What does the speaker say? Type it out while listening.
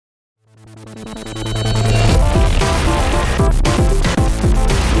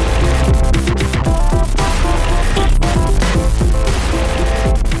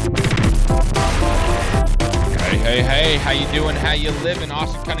How you doing? How you living?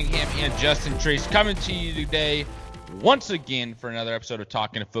 Austin Cunningham and Justin Treese coming to you today once again for another episode of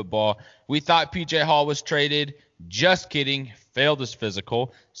Talking Football. We thought PJ Hall was traded. Just kidding. Failed his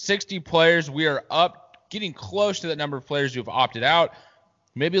physical. 60 players. We are up, getting close to that number of players who have opted out.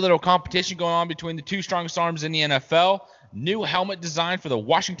 Maybe a little competition going on between the two strongest arms in the NFL. New helmet design for the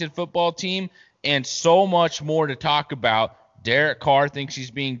Washington football team. And so much more to talk about. Derek Carr thinks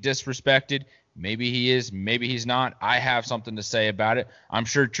he's being disrespected. Maybe he is. Maybe he's not. I have something to say about it. I'm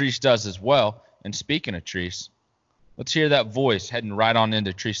sure Treese does as well. And speaking of Treese, let's hear that voice heading right on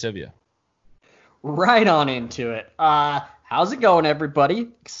into Treesivia. Right on into it. How's it going, everybody?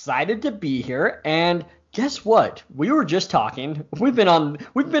 Excited to be here. And guess what? We were just talking. We've been on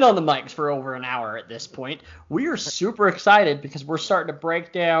the mics for over an hour at this point. We are super excited because we're starting to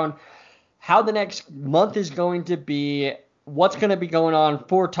break down how the next month is going to be, what's going to be going on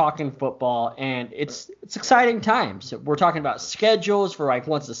for Talking Football, and it's exciting times. We're talking about schedules for like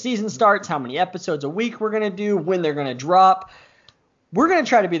once the season starts, how many episodes a week we're going to do, when they're going to drop. We're going to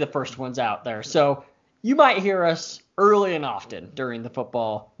try to be the first ones out there. So you might hear us early and often during the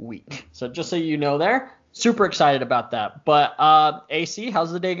football week. So just so you know there, super excited about that. But AC,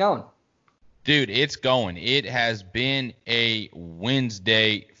 how's the day going? Dude, it's going. It has been a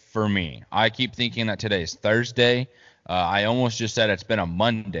Wednesday for me. I keep thinking that today is Thursday. I almost just said it's been a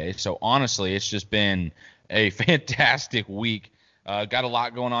Monday. So honestly, it's just been a fantastic week. Got a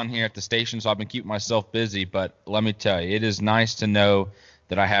lot going on here at the station, so I've been keeping myself busy. But let me tell you, it is nice to know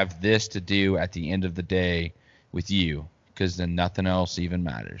that I have this to do at the end of the day with you, because then nothing else even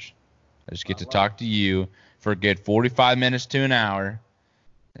matters. I just get to talk to you for a good 45 minutes to an hour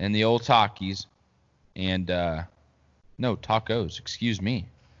in the old talkies. And, no, tacos, excuse me.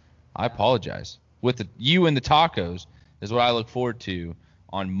 I apologize. With you and the tacos is what I look forward to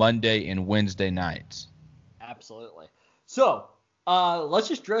on Monday and Wednesday nights. Absolutely. So, let's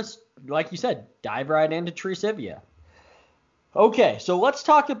just like you said, dive right into Treesivia. Okay, so let's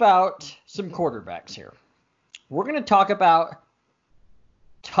talk about some quarterbacks here. We're going to talk about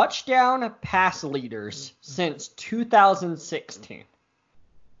touchdown pass leaders since 2016.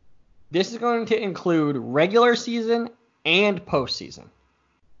 This is going to include regular season and postseason.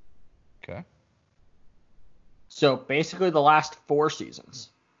 Okay. So basically the last 4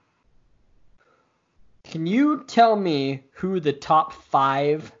 seasons. Can you tell me who the top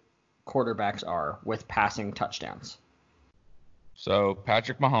 5 quarterbacks are with passing touchdowns? So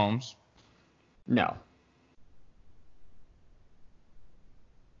Patrick Mahomes. No.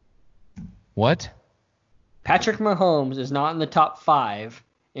 What? Patrick Mahomes is not in the top 5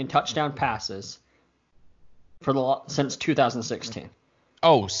 in touchdown passes since 2016.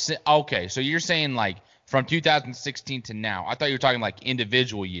 Oh, okay. So you're saying like from 2016 to now. I thought you were talking like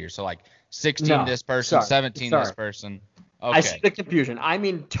individual years. So like 16 No, this person, 17 sorry. this person. Okay. I see the confusion. I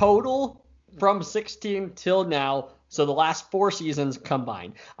mean total from 16 till now, so the last 4 seasons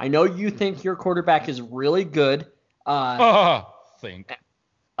combined. I know you think your quarterback is really good. I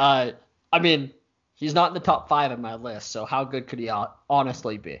mean, he's not in the top 5 on my list, so how good could he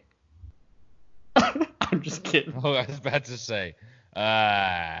honestly be? I'm just kidding. Oh, I was about to say.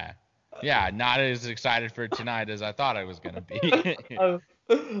 Yeah, not as excited for tonight as I thought I was going to be.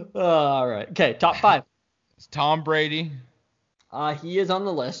 All right. Okay, top 5. It's Tom Brady. He is on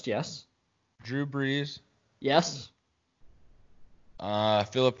the list, yes. Drew Brees. Yes.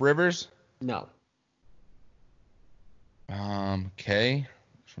 Phillip Rivers. No. Okay.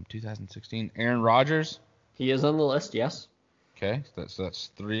 From 2016. Aaron Rodgers. He is on the list, yes. Okay, so that's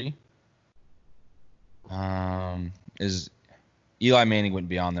 3. Is Eli Manning wouldn't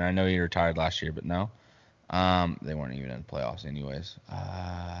be on there. I know he retired last year, but no. They weren't even in the playoffs anyways.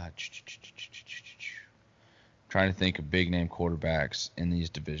 Trying to think of big name quarterbacks in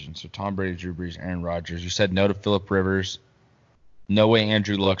these divisions. So Tom Brady, Drew Brees, Aaron Rodgers. You said no to Phillip Rivers. No way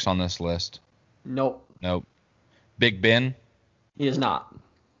Andrew Luck's on this list. Nope. Big Ben. He is not.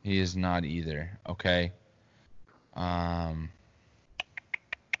 He is not either. Okay. Trying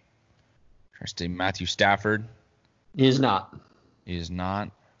to say Matthew Stafford. He is not. He is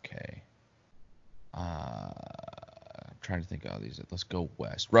not. Okay. Trying to think of all these. Let's go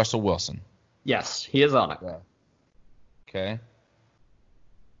west. Russell Wilson. Yes, he is on it. Yeah. Okay.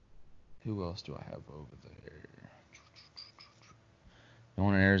 Who else do I have over there? No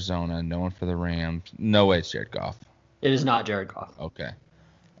one in Arizona. No one for the Rams. No way it's Jared Goff. It is not Jared Goff. Okay.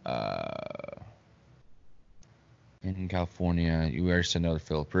 In California, you already said no to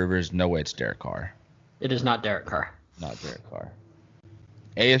Phillip Rivers. No way it's Derek Carr. It is not Derek Carr. Not Derek Carr.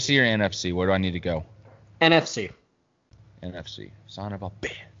 AFC or NFC? Where do I need to go? NFC. NFC. Son of a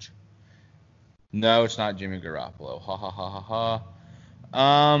bitch. No, it's not Jimmy Garoppolo. Ha ha ha ha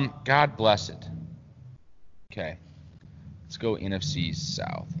ha. God bless it. Okay. Let's go NFC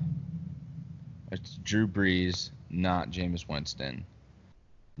South. It's Drew Brees, not Jameis Winston,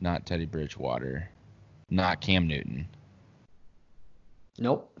 not Teddy Bridgewater, not Cam Newton.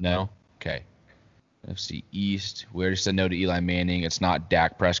 Nope. No? Okay. NFC East. We already said no to Eli Manning. It's not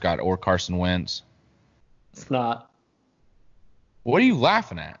Dak Prescott or Carson Wentz. It's not. What are you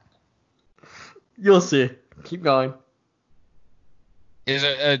laughing at? You'll see. Keep going. Is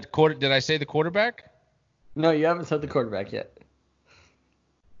it a quarter? Did I say the quarterback? No, you haven't said the quarterback yet.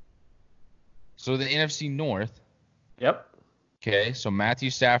 So the NFC North. Yep. Okay, so Matthew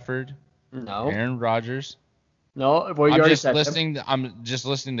Stafford, No. Aaron Rodgers. No. Well, you already said him. I'm just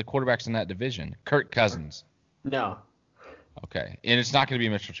listing the quarterbacks in that division. Kirk Cousins. No. Okay, and it's not going to be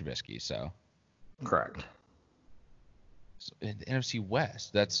Mitchell Trubisky. So Correct. in the NFC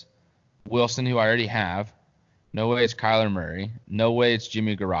West, that's Wilson, who I already have. No way it's Kyler Murray. No way it's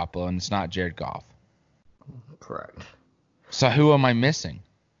Jimmy Garoppolo, and it's not Jared Goff. Correct. So who am I missing?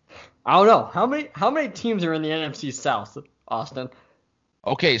 I don't know. How many teams are in the NFC South, Austin?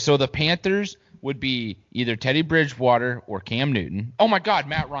 Okay, so the Panthers would be either Teddy Bridgewater or Cam Newton. Oh my God,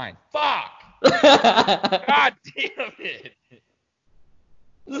 Matt Ryan. Fuck! God damn it!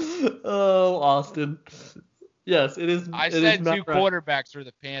 Oh, Austin. Yes, it is. I it said is two Matt Ryan. quarterbacks for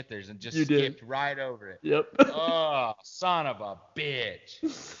the Panthers and just You did. skipped right over it. Yep. Oh, son of a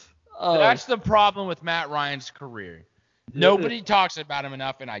bitch. Oh, That's the problem with Matt Ryan's career. Nobody talks about him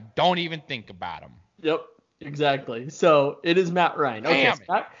enough, and I don't even think about him. Yep. Exactly. So it is Matt Ryan. Okay. Damn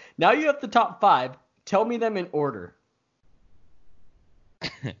So now you have the top 5. Tell me them in order.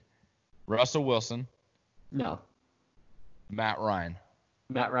 Russell Wilson, No. Matt Ryan.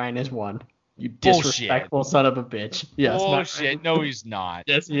 Matt Ryan is 1. You Bullshit. disrespectful son of a bitch. Yes. Matt Ryan. Bullshit. No, he's not.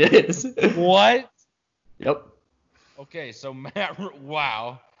 Yes, he is. What? Yep. Okay, so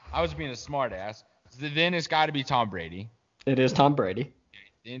wow. I was being a smartass. Then it's got to be Tom Brady. It is Tom Brady.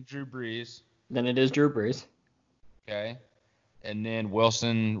 Then Drew Brees. Then it is Drew Brees. Okay. And then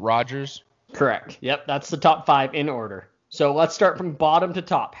Wilson Rodgers. Correct. Yep, that's the top 5 in order. So let's start from bottom to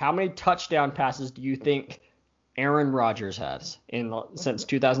top. How many touchdown passes do you think Aaron Rodgers has since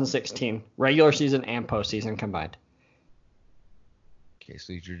 2016, regular season and postseason combined? Okay,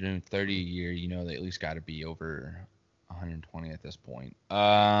 so if you're doing 30 a year, you know they at least got to be over 120 at this point.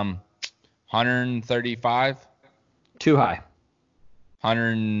 135? Too high.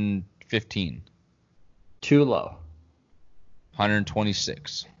 115. Too low.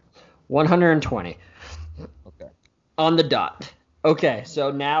 126. 120. Okay. On the dot. Okay,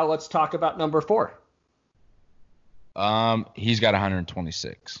 so now let's talk about number 4. He's got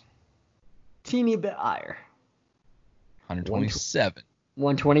 126. Teeny bit higher. 127.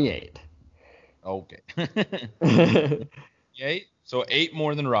 128. Okay. Okay, so 8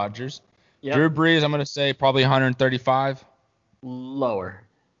 more than Rodgers. Yep. Drew Brees, I'm going to say probably 135. Lower.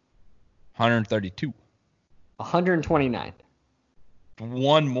 132. 129.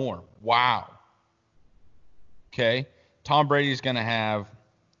 1 more. Wow. Okay. Tom Brady's going to have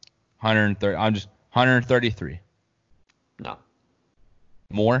 133. No.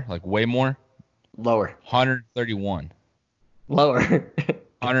 More? Like way more? Lower. 131. Lower.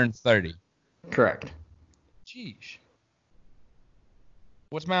 130. Correct. Jeez.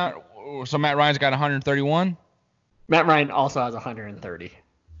 So Matt Ryan's got 131? Matt Ryan also has 130.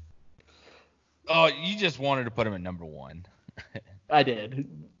 Oh, you just wanted to put him at number 1. I did.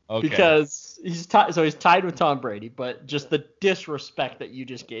 Okay. Because he's tied with Tom Brady, but just the disrespect that you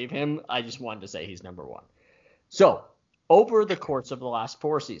just gave him, I just wanted to say he's number 1. So, over the course of the last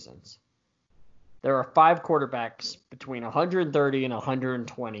 4 seasons, there are 5 quarterbacks between 130 and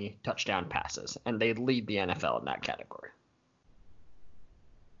 120 touchdown passes, and they lead the NFL in that category.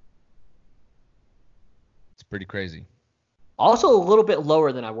 It's pretty crazy. Also a little bit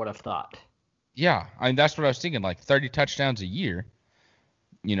lower than I would have thought. Yeah, I mean, that's what I was thinking, like 30 touchdowns a year.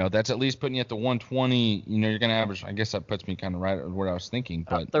 You know, that's at least putting you at the 120. You know, you're going to average. I guess that puts me kind of right at what I was thinking.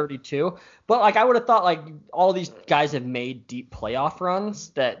 But 32. But, like, I would have thought, like, all these guys have made deep playoff runs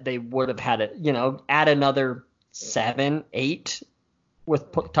that they would have had it, you know, add another 7, 8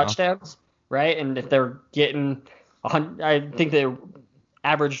 with touchdowns, right? And if they're getting 100, I think they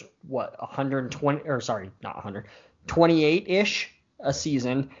averaged, 120, or sorry, not 100, 28-ish a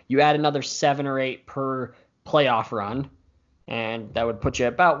season. You add another 7 or 8 per playoff run. And that would put you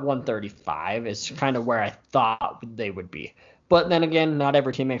about 135 is kind of where I thought they would be. But then again, not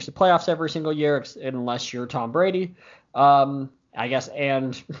every team makes the playoffs every single year unless you're Tom Brady, I guess,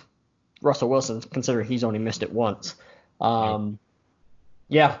 and Russell Wilson, considering he's only missed it once.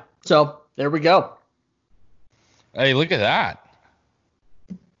 Yeah, so There we go. Hey, look at that.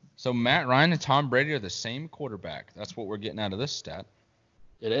 So Matt Ryan and Tom Brady are the same quarterback. That's what we're getting out of this stat.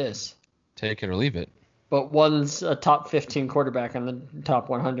 It is. Take it or leave it. But one's a top 15 quarterback in the top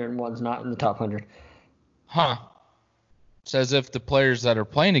 100 and one's not in the top 100. Huh. It's as if the players that are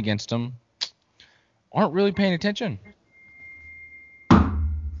playing against him aren't really paying attention.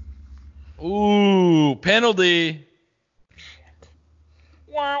 Ooh, penalty.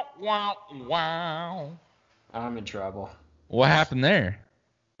 Wow, wow, wow. I'm in trouble. What happened there?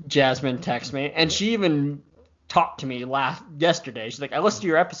 Jasmine texted me, and she even talked to me yesterday. She's like, I listened to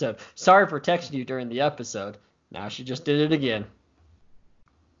your episode. Sorry for texting you during the episode. Now she just did it again.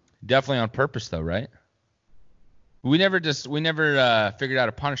 Definitely on purpose, though, right? We never figured out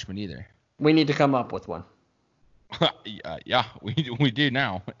a punishment either. We need to come up with one. Yeah, we do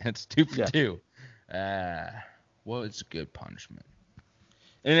now. It's 2 for 2. Well, it's a good punishment.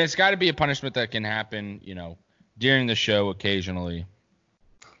 And it's got to be a punishment that can happen, during the show occasionally,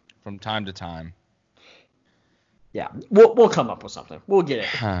 from time to time. Yeah, we'll come up with something. We'll get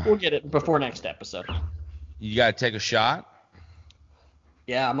it. We'll get it before next episode. You got to take a shot?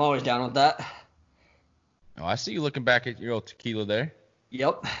 Yeah, I'm always down with that. Oh, I see you looking back at your old tequila there.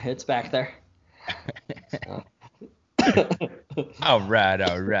 Yep, it's back there. All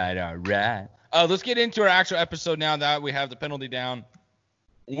right. Let's get into our actual episode now that we have the penalty down.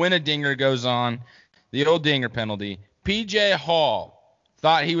 When a dinger goes on, the old dinger penalty. PJ Hall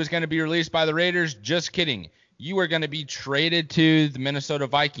thought he was going to be released by the Raiders. Just kidding. You are going to be traded to the Minnesota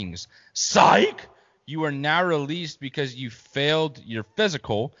Vikings. Psych! You are now released because you failed your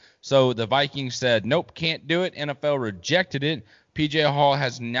physical. So the Vikings said, nope, can't do it. NFL rejected it. PJ Hall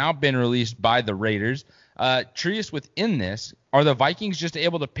has now been released by the Raiders. Trius, within this, are the Vikings just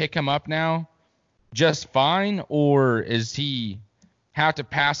able to pick him up now just fine, or is he have to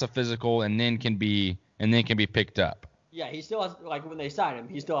pass a physical and then can be picked up? Yeah, he still has, like when they sign him,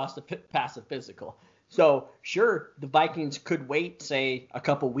 he still has to pass a physical. So sure, the Vikings could wait, say, a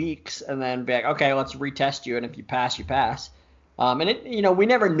couple weeks and then be like, okay, let's retest you, and if you pass, you pass. And we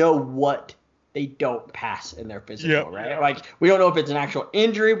never know what they don't pass in their physical, right? Like, we don't know if it's an actual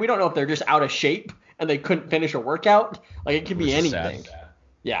injury. We don't know if they're just out of shape and they couldn't finish a workout. Like, it could be anything. Sad.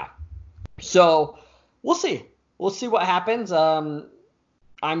 Yeah. So we'll see. We'll see what happens.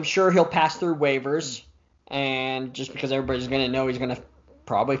 I'm sure he'll pass through waivers, and just because everybody's going to know he's going to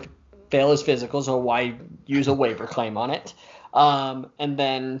probably fail his physical, so why use a waiver claim on it? And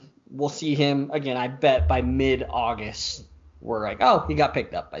then we'll see him again. I bet by mid-August we're like, oh, he got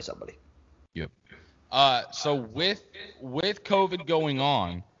picked up by somebody. Yep. So with COVID going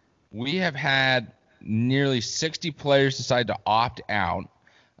on, we have had nearly 60 players decide to opt out.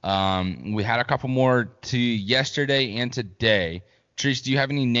 We had a couple more to yesterday and today. Treese, do you have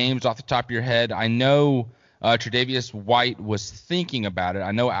any names off the top of your head? I know Tre'Davious White was thinking about it.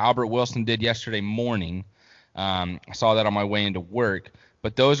 I know Albert Wilson did yesterday morning. I saw that on my way into work.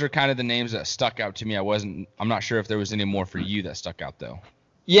 But those are kind of the names that stuck out to me. I'm not sure if there was any more for you that stuck out, though.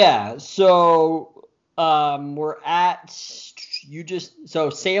 Yeah, so we're at so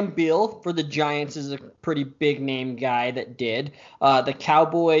Sam Beal for the Giants is a pretty big name guy that did. The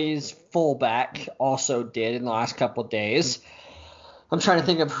Cowboys fullback also did in the last couple of days. I'm trying to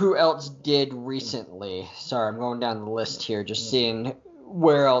think of who else did recently. Sorry, I'm going down the list here, just seeing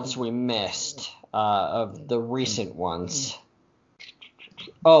where else we missed of the recent ones.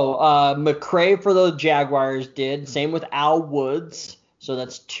 McCray for the Jaguars did. Same with Al Woods. So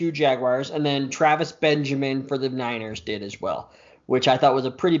that's 2 Jaguars. And then Travis Benjamin for the Niners did as well, which I thought was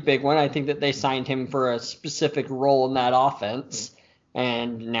a pretty big one. I think that they signed him for a specific role in that offense,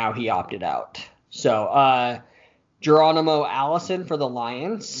 and now he opted out. So Geronimo Allison for the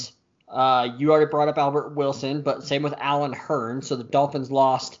Lions. You already brought up Albert Wilson, but same with Alan Hearn. So the Dolphins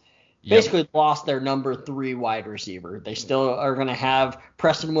lost their number 3 wide receiver. They still are going to have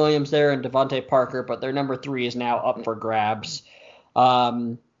Preston Williams there and Devontae Parker, but their number 3 is now up for grabs.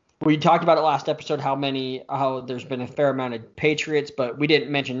 We talked about it last episode how there's been a fair amount of Patriots, but we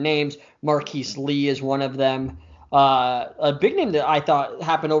didn't mention names. Marquise Lee is one of them. A big name that I thought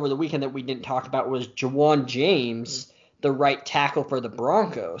happened over the weekend that we didn't talk about was Jawan James, the right tackle for the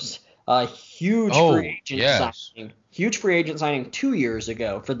Broncos. Huge free agent signing 2 years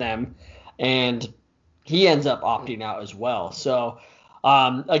ago for them, and he ends up opting out as well. So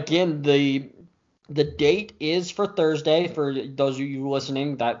again, the date is for Thursday. For those of you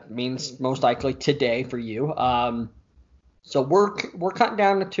listening, that means most likely today for you. So we're cutting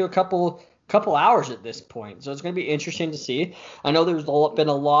down to a couple hours at this point. So it's going to be interesting to see. I know there's been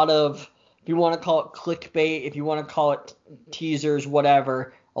a lot of, if you want to call it clickbait, if you want to call it teasers,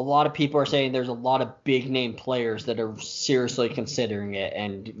 whatever, a lot of people are saying there's a lot of big name players that are seriously considering it,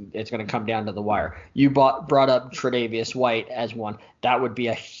 and it's going to come down to the wire. You brought up Tre'Davious White as one. That would be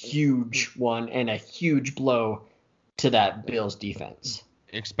a huge one and a huge blow to that Bills defense.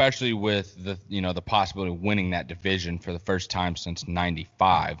 Especially with the possibility of winning that division for the first time since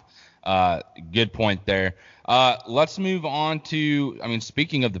 '95. Good point there. Let's move on to,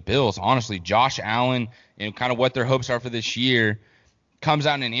 speaking of the Bills, honestly, Josh Allen and kind of what their hopes are for this year comes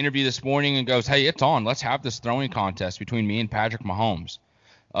out in an interview this morning and goes, hey, it's on. Let's have this throwing contest between me and Patrick Mahomes.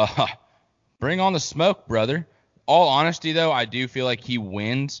 Bring on the smoke, brother. All honesty, though, I do feel like he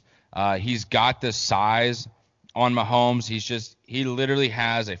wins. He's got the size on Mahomes. He literally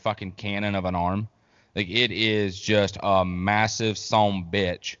has a fucking cannon of an arm. Like, it is just a massive son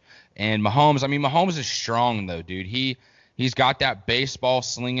bitch. And Mahomes is strong, though, dude. He's got that baseball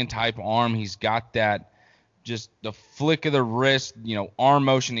slinging type arm. He's got that just the flick of the wrist, arm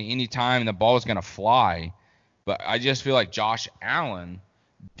motion at any time, and the ball is going to fly. But I just feel like Josh Allen,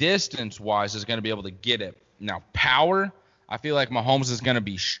 distance-wise, is going to be able to get it. Now, power, I feel like Mahomes is going to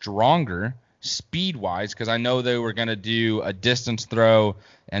be stronger speed-wise, because I know they were going to do a distance throw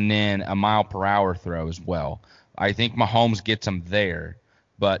and then a mile-per-hour throw as well. I think Mahomes gets him there.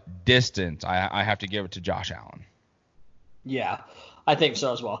 But distance, I have to give it to Josh Allen. Yeah, I think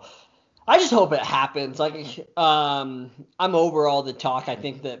so as well. I just hope it happens. I'm over all the talk. I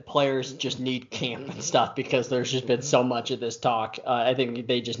think that players just need camp and stuff because there's just been so much of this talk. I think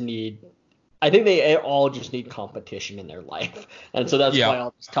they all just need competition in their life. And so that's why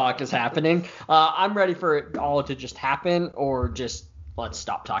all this talk is happening. I'm ready for it all to just happen, or just let's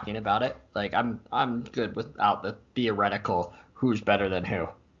stop talking about it. Like, I'm good without the theoretical who's better than who.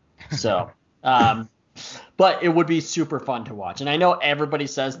 So, but it would be super fun to watch. And I know everybody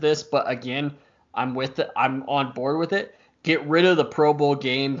says this, but again, I'm with it. I'm on board with it. Get rid of the Pro Bowl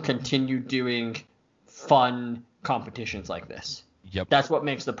game. Continue doing fun competitions like this. Yep. That's what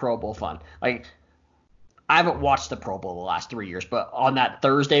makes the Pro Bowl fun. Like, I haven't watched the Pro Bowl the last 3 years, but on that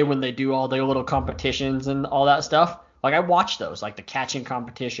Thursday when they do all their little competitions and all that stuff, like, I watch those, like the catching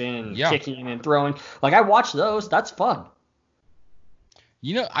competition and kicking and throwing. Like, I watch those. That's fun.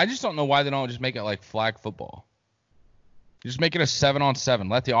 I just don't know why they don't just make it like flag football. Just make it a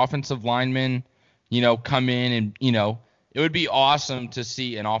 7-on-7. Let the offensive linemen, come in and, it would be awesome to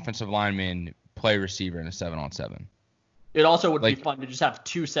see an offensive lineman play receiver in a 7-on-7. It also would be fun to just have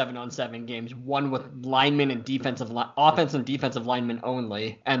 2 7-on-7 games, one with linemen and offense and defensive linemen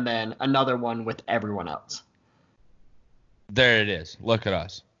only, and then another one with everyone else. There it is. Look at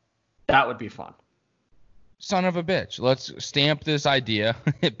us. That would be fun. Son of a bitch. Let's stamp this idea,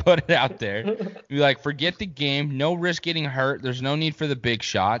 put it out there. Be like, forget the game. No risk getting hurt. There's no need for the big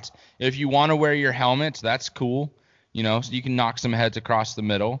shots. If you want to wear your helmets, that's cool. So you can knock some heads across the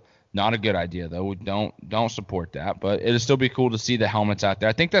middle. Not a good idea, though. Don't support that. But it'll still be cool to see the helmets out there.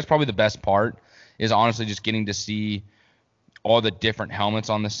 I think that's probably the best part, is honestly just getting to see all the different helmets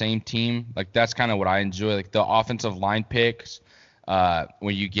on the same team. Like, that's kind of what I enjoy. Like, the offensive line picks,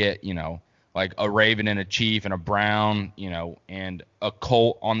 when you get, like a Raven and a Chief and a Brown, and a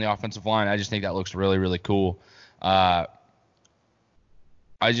Colt on the offensive line. I just think that looks really, really cool. I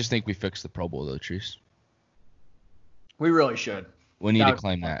just think we fixed the Pro Bowl, though, Treese. We really should. We need to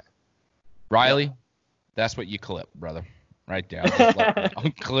claim that. Riley, that's what you clip, brother. Right there.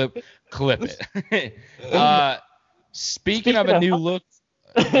 Clip it. Speaking of a new look.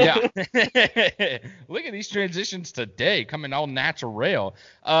 Yeah. Look at these transitions today, coming all natural.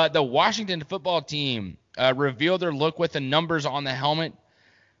 The Washington football team revealed their look with the numbers on the helmet.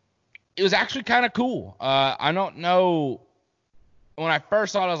 It was actually kind of cool. I don't know. When I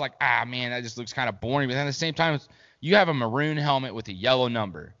first saw it, I was like, man, that just looks kind of boring. But then at the same time, you have a maroon helmet with a yellow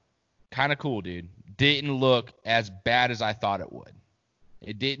number. Kind of cool, dude. Didn't look as bad as I thought it would.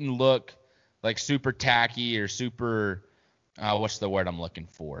 It didn't look like super tacky or super... what's the word I'm looking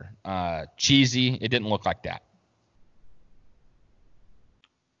for? Cheesy. It didn't look like that.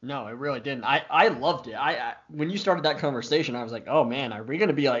 No, it really didn't. I loved it. When you started that conversation, I was like, oh man, are we going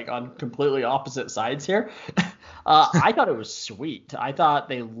to be like on completely opposite sides here? I thought it was sweet. I thought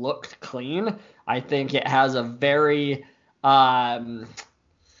they looked clean. I think it has a very,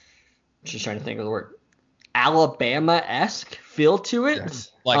 just trying to think of the word, Alabama-esque feel to it. Yeah.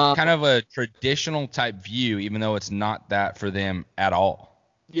 Like kind of a traditional type view, even though it's not that for them at all.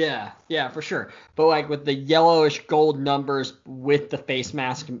 Yeah, for sure. But like with the yellowish gold numbers with the face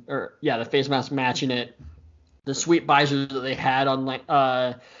mask, the face mask matching it, the sweet visors that they had on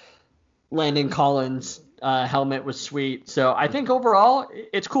Landon Collins' helmet was sweet. So I think overall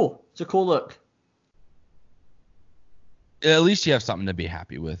it's cool. It's a cool look. at least you have something to be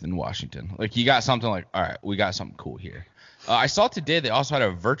happy with in Washington. Like, you got something like, all right, we got something cool here. I saw today they also had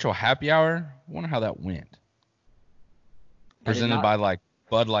a virtual happy hour. I wonder how that went. Presented by, like,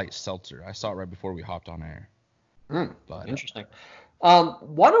 Bud Light Seltzer. I saw it right before we hopped on air. But, interesting.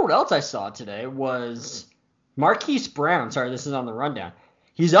 What else I saw today was Marquise Brown. Sorry, this is on the rundown.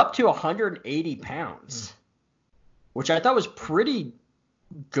 He's up to 180 pounds, which I thought was pretty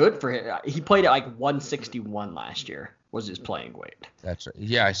good for him. He played at like 161 last year was his playing weight. That's right.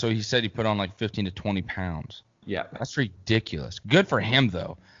 Yeah, so he said he put on like 15 to 20 pounds. Yeah. That's ridiculous. Good for him,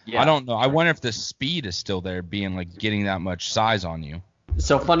 though. Yeah. I don't know. I wonder if the speed is still there, being like getting that much size on you.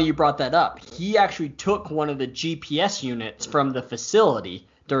 So funny you brought that up. He actually took one of the GPS units from the facility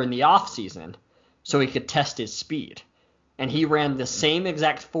during the off season so he could test his speed. And he ran the same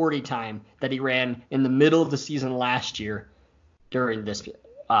exact 40 time that he ran in the middle of the season last year during this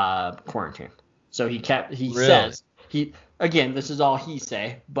quarantine. So he says, again, this is all he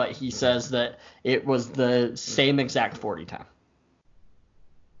say, but he says that it was the same exact 40 time.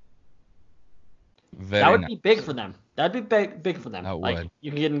 That would be big for them. That'd be big for them. That like would.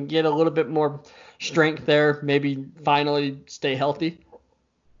 You can get a little bit more strength there, maybe finally stay healthy.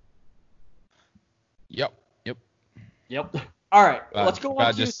 Yep. All right, let's go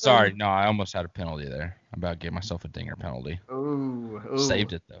on to Sorry, no, I almost had a penalty there. I'm about to give myself a dinger penalty. Ooh.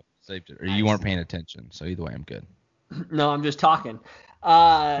 Saved it, though. Or nice. You weren't paying attention, so either way, I'm good. No, I'm just talking.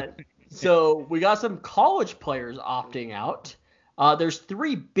 So we got some college players opting out. There's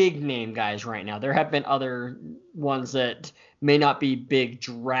 3 big name guys right now. There have been other ones that may not be big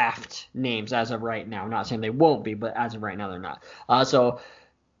draft names as of right now. I'm not saying they won't be, but as of right now, they're not. So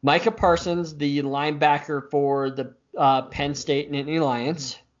Micah Parsons, the linebacker for the Penn State Nittany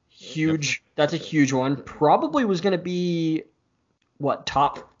Lions, huge. Yep. That's a huge one. Probably was going to be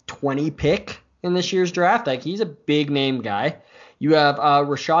top 20 pick in this year's draft. Like, he's a big name guy. You have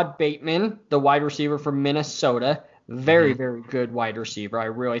Rashad Bateman, the wide receiver from Minnesota. Very, very good wide receiver.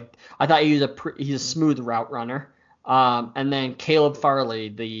 I thought he's a smooth route runner. And then Caleb Farley,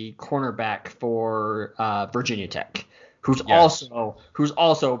 the cornerback for Virginia Tech, who's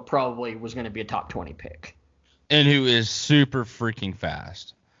also probably was going to be a top 20 pick. And who is super freaking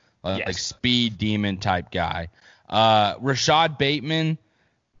fast. Like speed demon type guy. Rashad Bateman,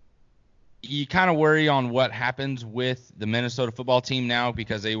 you kind of worry on what happens with the Minnesota football team now,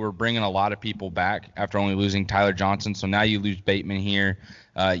 because they were bringing a lot of people back after only losing Tyler Johnson. So now you lose Bateman here.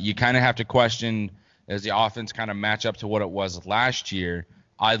 You kind of have to question, as the offense kind of match up to what it was last year.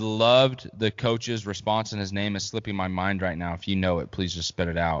 I loved the coach's response, and his name is slipping my mind right now. If you know it, please just spit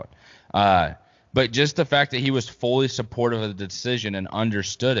it out. But just the fact that he was fully supportive of the decision and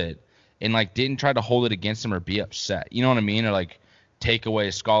understood it, and like didn't try to hold it against him or be upset. You know what I mean? Or like take away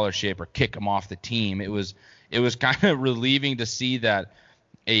a scholarship or kick him off the team. It was kind of relieving to see that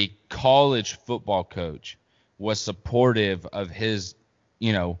a college football coach was supportive of his,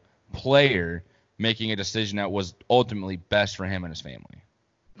 player making a decision that was ultimately best for him and his family.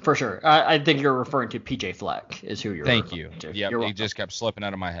 For sure. I think you're referring to PJ Fleck is who you're referring to. Thank you. Yep, he just kept slipping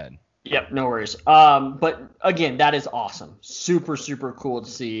out of my head. Yep, no worries. But again, that is awesome. Super, super cool to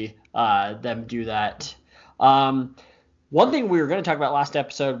see them do that. One thing we were going to talk about last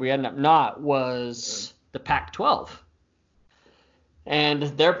episode, we ended up not, was the Pac-12 and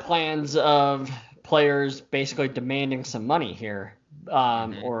their plans of players basically demanding some money here,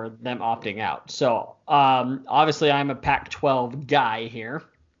 or them opting out. So obviously I'm a Pac-12 guy here.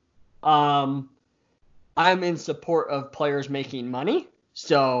 I'm in support of players making money.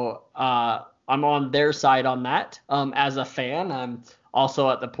 So I'm on their side on that. As a fan, I'm also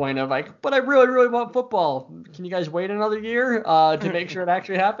at the point of like, but I really, really want football. Can you guys wait another year to make sure it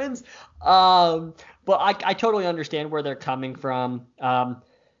actually happens? But I totally understand where they're coming from.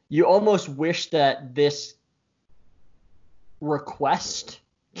 You almost wish that this request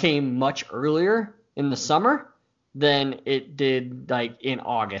came much earlier in the summer than it did like in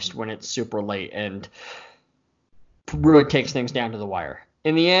August when it's super late and really takes things down to the wire.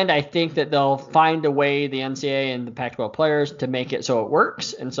 In the end, I think that they'll find a way, the NCAA and the Pac-12 players, to make it so it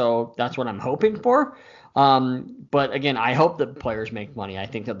works, and so that's what I'm hoping for. But again, I hope that players make money. I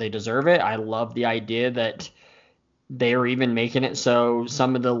think that they deserve it. I love the idea that they're even making it so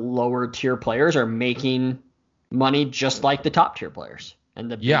some of the lower tier players are making money just like the top tier players and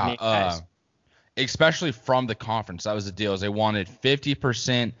the big name guys. Especially from the conference. That was the deal. Is they wanted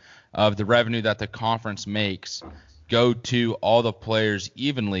 50% of the revenue that the conference makes go to all the players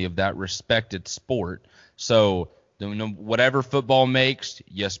evenly of that respected sport. So whatever football makes,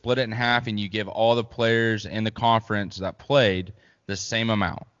 you split it in half and you give all the players in the conference that played the same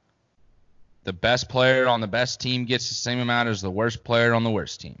amount. The best player on the best team gets the same amount as the worst player on the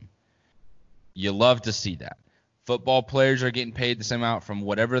worst team. You love to see that. Football players are getting paid the same amount from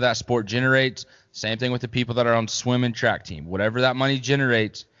whatever that sport generates. Same thing with the people that are on swim and track team. Whatever that money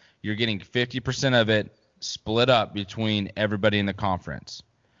generates, you're getting 50% of it split up between everybody in the conference.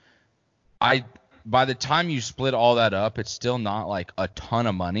 By the time you split all that up, it's still not like a ton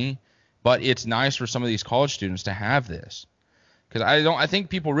of money, but it's nice for some of these college students to have this. Because I think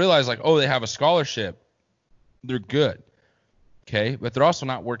people realize, like, oh, they have a scholarship, they're good, okay, but they're also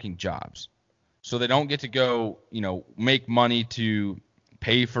not working jobs, so they don't get to go, make money to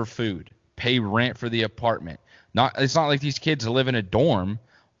pay for food, pay rent for the apartment. It's not like these kids live in a dorm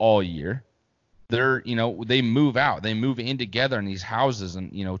all year. They're, they move out, they move in together in these houses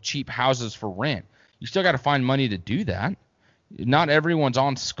and cheap houses for rent. You still got to find money to do that. Not everyone's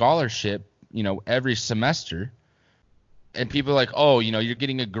on scholarship, every semester. And people are like, oh, you're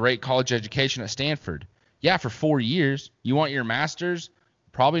getting a great college education at Stanford. Yeah, for 4 years. You want your master's?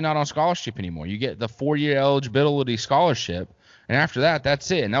 Probably not on scholarship anymore. You get the 4-year eligibility scholarship, and after that, that's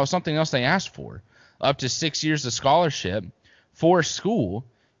it. And that was something else they asked for. Up to 6 years of scholarship for school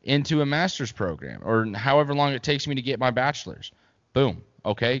into a master's program, or however long it takes me to get my bachelor's. Boom.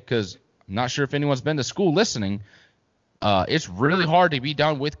 Okay, because I'm not sure if anyone's been to school listening. It's really hard to be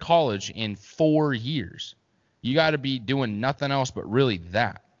done with college in 4 years. You got to be doing nothing else but really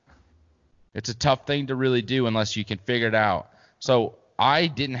that. It's a tough thing to really do unless you can figure it out. So I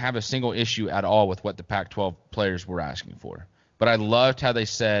didn't have a single issue at all with what the Pac-12 players were asking for. But I loved how they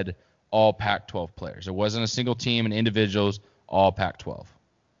said all Pac-12 players. It wasn't a single team and individuals, all Pac-12.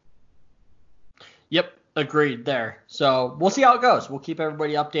 Yep, agreed there. So we'll see how it goes. We'll keep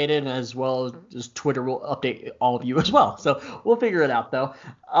everybody updated, as well as Twitter will update all of you as well. So we'll figure it out, though.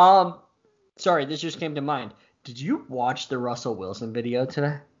 Sorry, this just came to mind. Did you watch the Russell Wilson video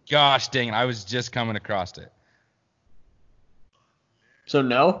today? Gosh dang it, I was just coming across it. So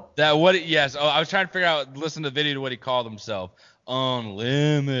no? Yes. Oh, I was trying to figure out, listen to the video to what he called himself.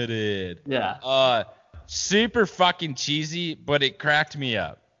 Unlimited. Yeah. Super fucking cheesy, but it cracked me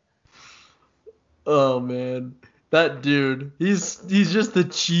up. Oh man. That dude, he's just the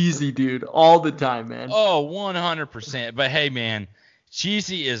cheesy dude all the time, man. Oh, 100%. But hey, man,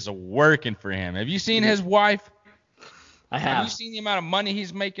 cheesy is working for him. Have you seen his wife? I have. Have you seen the amount of money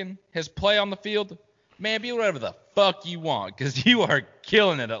he's making? His play on the field? Man, be whatever the fuck you want, because you are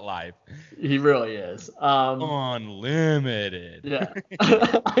killing it at life. He really is. Unlimited. Yeah.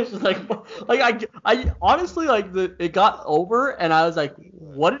 I was just I honestly, it got over, and I was like,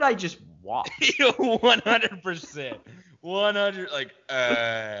 what did I just watch? 100%. 100,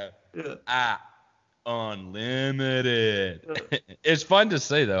 unlimited. It's fun to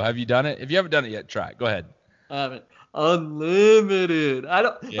say, though. Have you done it? If you haven't done it yet, try it. Go ahead. I haven't. Unlimited. I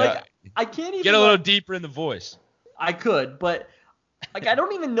don't I can't even get a little deeper in the voice. I could, but I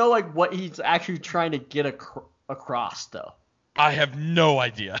don't even know what he's actually trying to get across though. I have no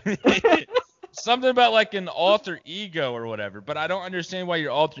idea. Something about an alter ego or whatever, but I don't understand why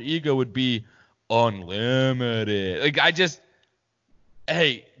your alter ego would be unlimited.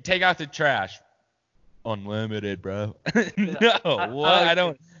 Hey, take out the trash. Unlimited, bro. No, I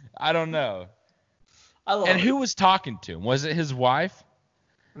don't know. Who was talking to him? Was it his wife?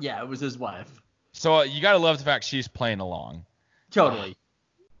 Yeah, it was his wife. So you gotta love the fact she's playing along. Totally.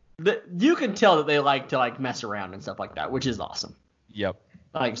 You can tell that they like to mess around and stuff like that, which is awesome. Yep.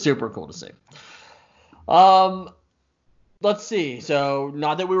 Super cool to see. Let's see. So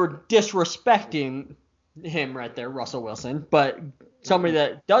not that we were disrespecting him right there, Russell Wilson, but somebody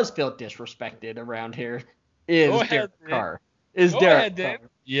that does feel disrespected around here is Derek Carr. Derek Carr.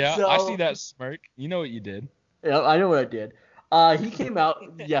 Yeah, so, I see that smirk. You know what you did. Yeah, I know what I did. He came out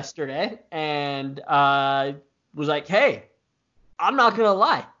yesterday and was like, hey, I'm not going to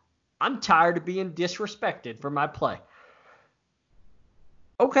lie. I'm tired of being disrespected for my play.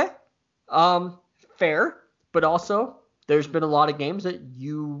 Okay. Fair, but also there's been a lot of games that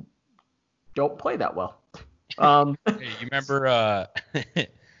you don't play that well. Hey, you remember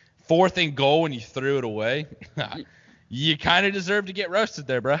 4th and goal when you threw it away? You kind of deserve to get roasted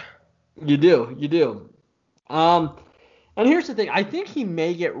there, bro. You do. And here's the thing. I think he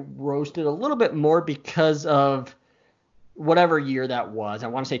may get roasted a little bit more because of whatever year that was. I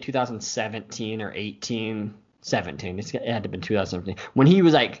want to say 2017 or 18, 17. It had to have been 2017. When he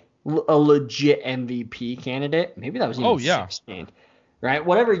was a legit MVP candidate. Maybe that was even 16. Right?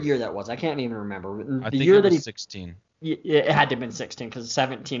 Whatever year that was. I can't even remember. I think it was 16. It had to have been 16 because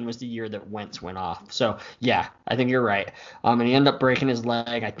 17 was the year that Wentz went off. So, yeah, I think you're right. And he ended up breaking his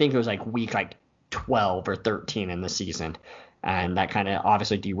leg. I think it was week 12 or 13 in the season. And that kind of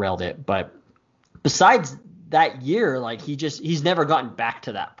obviously derailed it. But besides that year, like he's never gotten back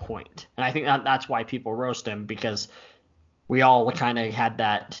to that point. And I think that's why people roast him, because we all kind of had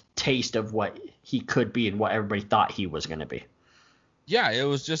that taste of what he could be and what everybody thought he was going to be. Yeah, it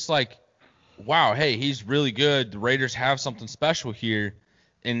was just like, wow, hey, he's really good. The Raiders have something special here.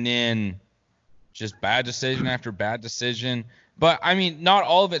 And then just bad decision after bad decision. But, I mean, not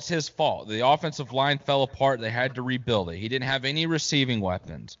all of it's his fault. The offensive line fell apart. They had to rebuild it. He didn't have any receiving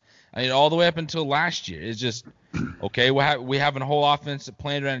weapons. I mean, all the way up until last year. It's just, okay, we have a whole offense that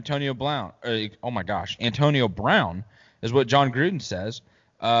planned around Antonio Brown. Antonio Brown is what John Gruden says.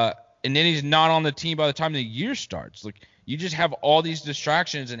 And then he's not on the team by the time the year starts. Like, you just have all these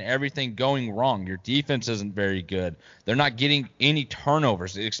distractions and everything going wrong. Your defense isn't very good. They're not getting any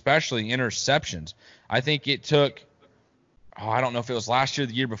turnovers, especially interceptions. I think it took, I don't know if it was last year or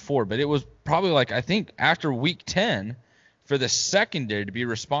the year before, but it was probably like, I think after week 10 for the secondary to be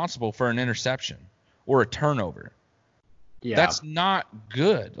responsible for an interception or a turnover. Yeah. That's not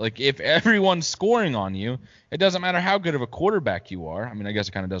good. Like, if everyone's scoring on you, it doesn't matter how good of a quarterback you are. I mean, I guess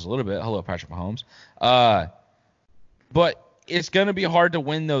it kind of does a little bit. Hello, Patrick Mahomes. But it's going to be hard to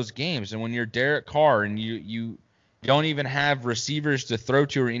win those games. And when you're Derek Carr and you don't even have receivers to throw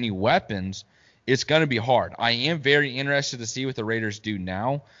to or any weapons, it's going to be hard. I am very interested to see what the Raiders do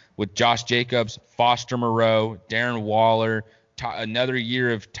now with Josh Jacobs, Foster Moreau, Darren Waller, another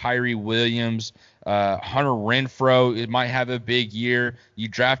year of Tyree Williams, Hunter Renfrow. It might have a big year. You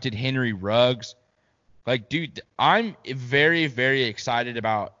drafted Henry Ruggs. Like, dude, I'm very, very excited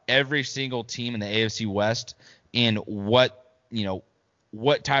about every single team in the AFC West and what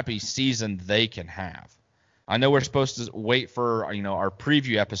type of season they can have. I know we're supposed to wait for, our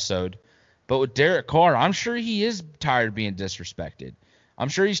preview episode, but with Derek Carr, I'm sure he is tired of being disrespected. I'm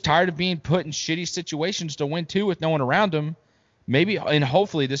sure he's tired of being put in shitty situations to win too with no one around him. Maybe, and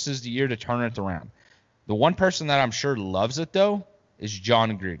hopefully this is the year to turn it around. The one person that I'm sure loves it, though, is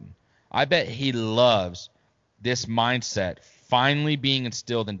John Gruden. I bet he loves this mindset finally being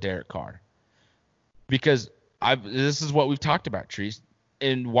instilled in Derek Carr. Because this is what we've talked about, Trees,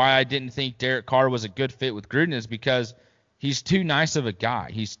 and why I didn't think Derek Carr was a good fit with Gruden is because he's too nice of a guy.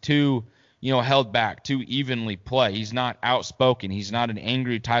 He's too, held back, too evenly play. He's not outspoken. He's not an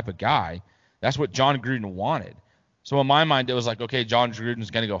angry type of guy. That's what John Gruden wanted. So in my mind, it was like, okay, John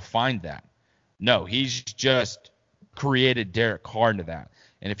Gruden's going to go find that. No, he's just created Derek Carr into that.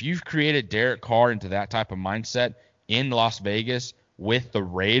 And if you've created Derek Carr into that type of mindset in Las Vegas with the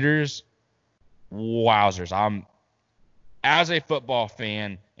Raiders, wowzers. I'm, as a football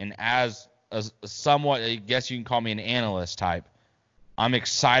fan and as a somewhat, I guess you can call me an analyst type, I'm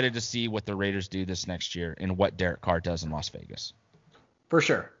excited to see what the Raiders do this next year and what Derek Carr does in Las Vegas. For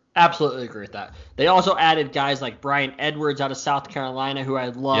sure. Absolutely agree with that. They also added guys like Brian Edwards out of South Carolina, who I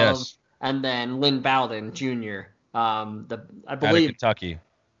love, yes. And then Lynn Bowden Jr. I believe out of Kentucky.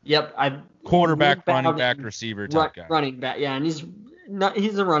 Yep, quarterback, running back, receiver type guy. Running back, yeah, and he's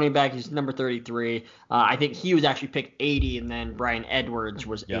a running back. He's number 33. I think he was actually picked 80, and then Brian Edwards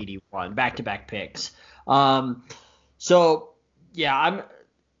was 81. Back-to-back picks. So yeah, I'm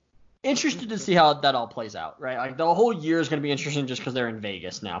interested to see how that all plays out, right? Like, the whole year is going to be interesting just because they're in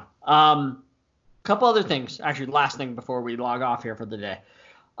Vegas now. Couple other things. Actually, last thing before we log off here for the day.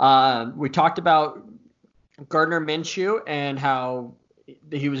 We talked about Gardner Minshew and how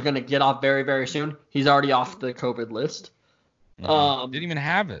he was going to get off very, very soon. He's already off the COVID list. Didn't even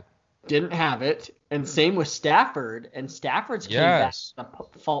have it. Didn't have it. And same with Stafford. And Stafford's came back a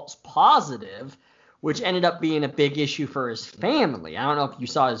false positive, which ended up being a big issue for his family. I don't know if you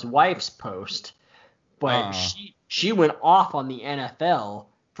saw his wife's post, but she went off on the NFL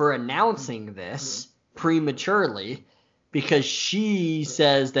for announcing this prematurely because she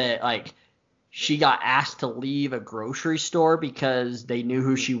says that, like, she got asked to leave a grocery store because they knew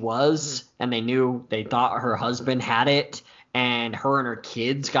who she was and they thought her husband had it, and her and her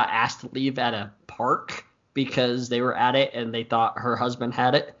kids got asked to leave at a park because they were at it and they thought her husband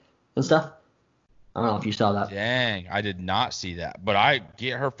had it and stuff. I don't know if you saw that. Dang, I did not see that, but I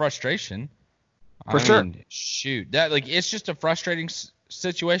get her frustration. For sure. Shoot, that, like, it's just a frustrating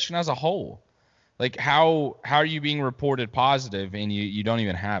situation as a whole. Like, how are you being reported positive and you don't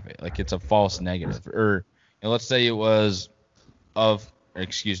even have it? Like, it's a false negative. Or, let's say it was it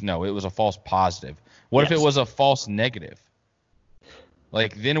was a false positive. What if it was a false negative?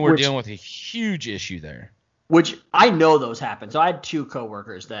 Like, then we're dealing with a huge issue there. Which I know those happen. So I had two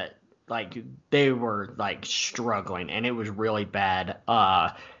coworkers that, like, they were, like, struggling, and it was really bad.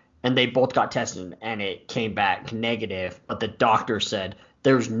 And they both got tested, and it came back negative. But the doctor said,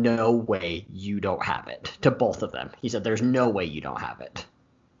 there's no way you don't have it, to both of them. He said, there's no way you don't have it.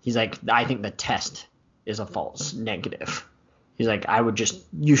 He's like, I think the test is a false negative. He's like,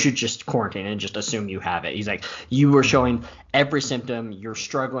 you should just quarantine and just assume you have it. He's like, you were showing every symptom. You're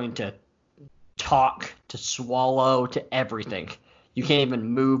struggling to talk, to swallow, to everything. You can't even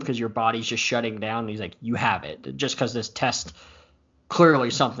move because your body's just shutting down. He's like, you have it. Just because this test, clearly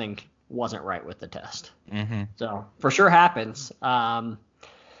something wasn't right with the test. Mm-hmm. So for sure happens.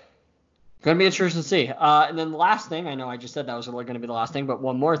 Going to be interesting to see. And then the last thing, I know I just said that was going to be the last thing, but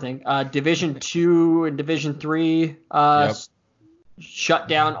one more thing. Division 2 and Division 3 shut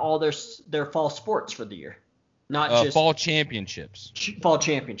down all their fall sports for the year. Not just fall championships. Fall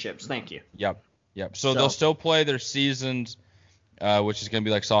championships, thank you. Yep. So they'll still play their seasons, which is going to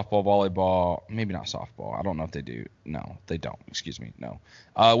be like softball, volleyball, maybe not softball. I don't know if they do. No, they don't. Excuse me. No.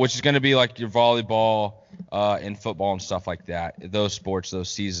 Which is going to be like your volleyball and football and stuff like that. Those sports, those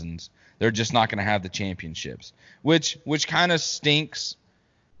seasons. They're just not going to have the championships, which kind of stinks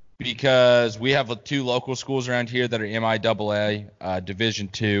because we have 2 local schools around here that are MIAA Division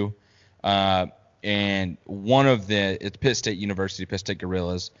 2, and one of it's Pitt State University, Pitt State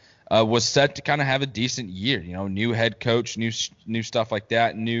Gorillas, was set to kind of have a decent year. New head coach, new stuff like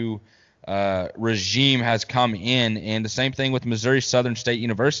that, new regime has come in, and the same thing with Missouri Southern State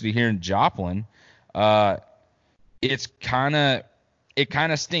University here in Joplin. It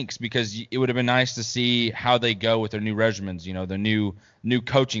kind of stinks because it would have been nice to see how they go with their new regimens, their new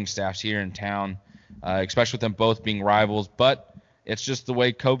coaching staffs here in town, especially with them both being rivals. But it's just the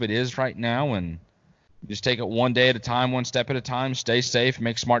way COVID is right now, and just take it one day at a time, one step at a time, stay safe,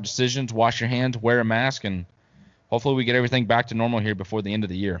 make smart decisions, wash your hands, wear a mask, and hopefully we get everything back to normal here before the end of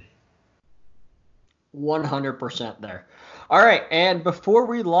the year. 100% there. All right, and before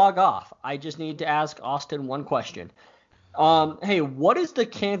we log off, I just need to ask Austin one question. Hey, what is the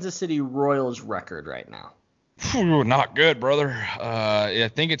Kansas City Royals record right now? Not good, brother.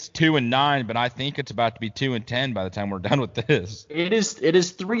 I think it's 2-9, but I think it's about to be 2-10 by the time we're done with this. It is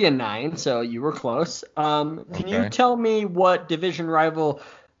 3-9, so you were close. Can you tell me what division rival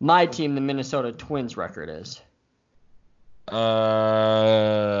my team, the Minnesota Twins, record is? Can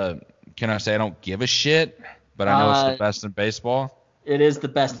I say I don't give a shit, but I know it's the best in baseball? It is the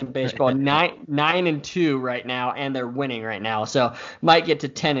best in baseball. 9-2 right now, and they're winning right now. So might get to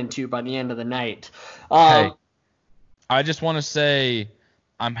 10-2 by the end of the night. Hey, I just want to say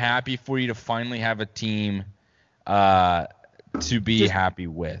I'm happy for you to finally have a team to be happy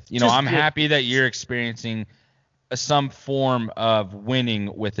with. I'm happy that you're experiencing some form of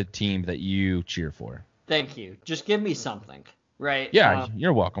winning with a team that you cheer for. Thank you. Just give me something, right? Yeah,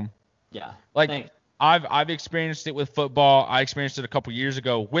 you're welcome. Yeah. Thanks. I've experienced it with football. I experienced it a couple years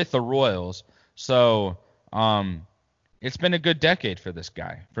ago with the Royals. So it's been a good decade for this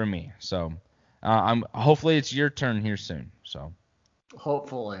guy, for me. So hopefully it's your turn here soon. So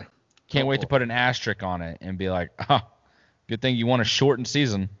hopefully. Can't wait to put an asterisk on it and be like, good thing you won a shortened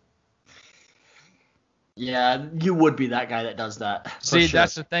season. Yeah, you would be that guy that does that. See,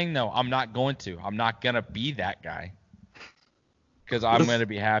 that's the thing, though. I'm not going to. I'm not going to be that guy because I'm going to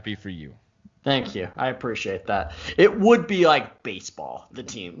be happy for you. Thank you. I appreciate that. It would be like baseball, the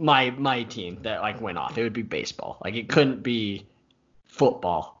team, my team that went off. It would be baseball. It couldn't be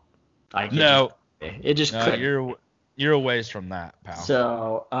football. It just couldn't. You're a ways from that, pal.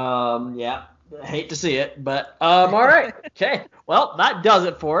 So, yeah, I hate to see it, but all right. Okay. Well, that does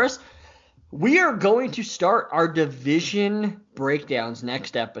it for us. We are going to start our division breakdowns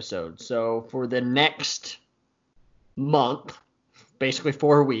next episode. So, for the next month, basically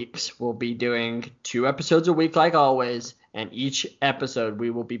 4 weeks, we'll be doing 2 episodes a week like always, and each episode we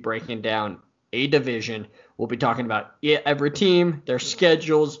will be breaking down a division. We'll be talking about every team, their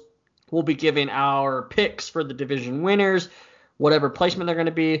schedules. We'll be giving our picks for the division winners, whatever placement they're going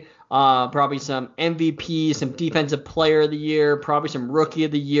to be, probably some MVP, some defensive player of the year, probably some rookie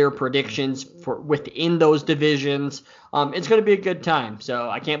of the year predictions for within those divisions. It's going to be a good time, so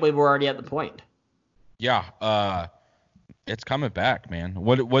I can't believe we're already at the point. Yeah, it's coming back, man.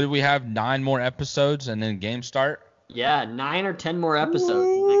 What do we have? 9 more episodes and then games start? Yeah, 9 or 10 more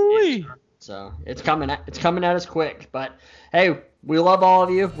episodes. So it's coming at us quick. But hey, we love all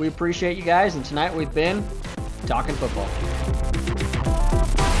of you. We appreciate you guys. And tonight we've been talking football.